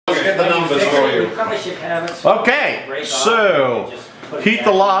get the numbers for you. Okay, so Heath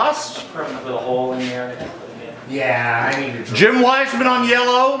the Lost. Permanent little hole in there. Yeah, I need to. Jim Wiseman on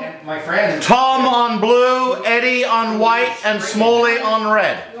yellow. And my friend. Tom on blue. Eddie on white. And Smalley on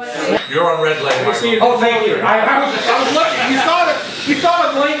red. You're on red lane, Michael. Oh, thank you. I was looking. You saw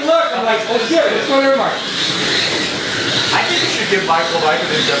the blank look. I'm like, oh shit, what's going on, Mark? I think you should give Michael like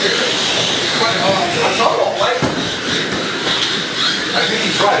an everything. That's all right. I think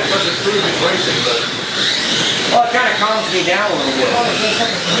he's right. It doesn't prove he's racing, but. Well, it kind of calms me down a little bit.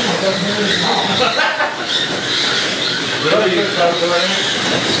 Really?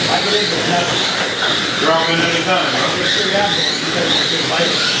 Drop in any time.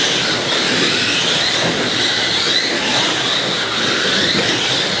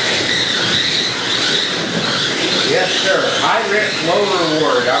 Yes, sir. High risk, low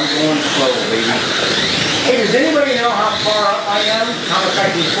reward. I'm going slow, baby. Hey, does anybody know how far up I am? How much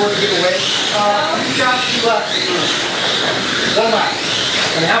I can afford to give away? You got 2 left. 1 left.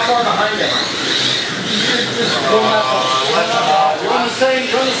 And how far behind am I? You're on the same.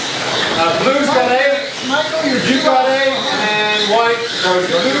 Blue's got A. You got A, and white.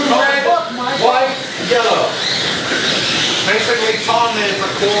 Blue, red, white, yellow. Basically, Tom is a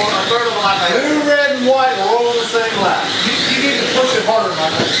third of a lap. Blue, red, and white are all on the same lap. You need to push it harder,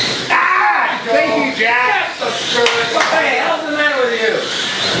 Michael. Thank you, Jack. That's good. What the hell's the matter with you?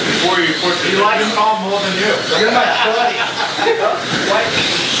 Before you push it. He likes Tom more than you. You're my buddy. What?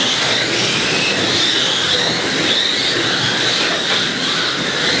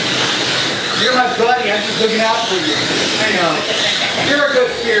 You're my buddy. I'm just looking out for you. Hang on. You're a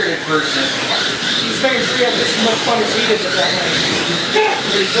good-spirited person. He's making sure you have just as much fun as he did with that night.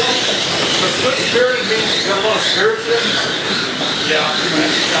 But good-spirited means you got a lot of spirits in. Yeah.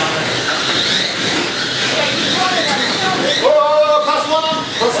 Oh, plus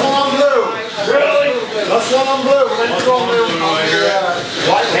one on blue. Really? Plus one on blue. Then 2 on blue.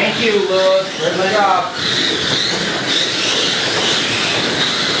 White. Thank you, Lewis. Good job.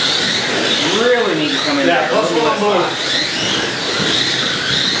 Really need to come in there. Plus one on blue.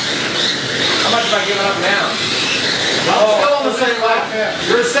 How much have I given up now? I'm still on the same lap.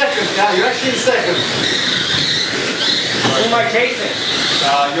 You're in second. Yeah, you're actually in second. Who am I chasing?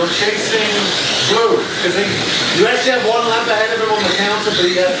 You're chasing blue. You actually have 1 lap ahead of him on the counter, but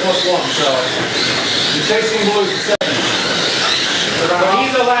he has +1, so you're chasing blue for second. But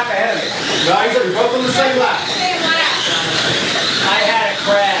he's a lap ahead of me. No, you're both on the same lap. I had a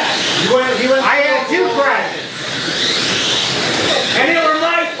crash. I had 2 crashes. And they were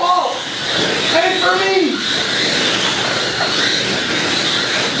my fault. Hey, for me.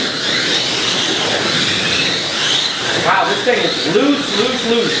 Wow, this thing is loose.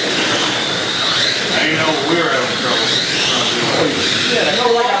 Now you know we're having trouble. Holy shit, I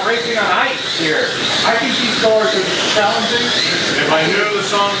know like I'm racing on ice here. I think these cars are challenging. If I knew the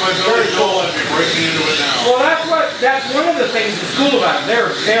song by Billy Joel, I'd be breaking into it now. Well, that's one of the things that's cool about them.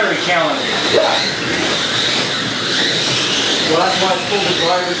 They're very challenging. Yeah. Well, that's why it's cool to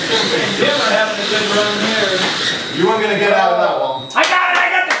drive this thing. Jim are having a good run here. You weren't going to get out of that one. I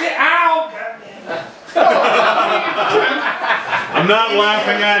got the kid. Ow! I'm not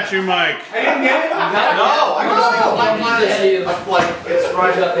laughing at you, Mike. I didn't get it? No, I can see the like it's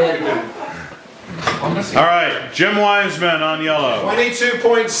right up there. All right, Jim Wiseman on yellow.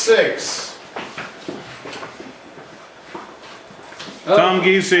 22.6. Tom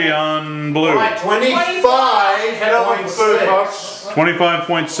Giese on blue. 25. Head over for food, folks.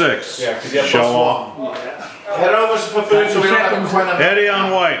 25.6. Yeah, because you have Show off. Head over for food so we don't have to quit on Eddie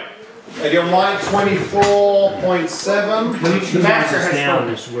on white. Eddie on white, 24.7. The master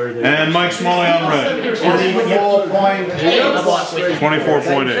has spoken. And Mike Smalley on red. 24.8.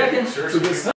 24.8.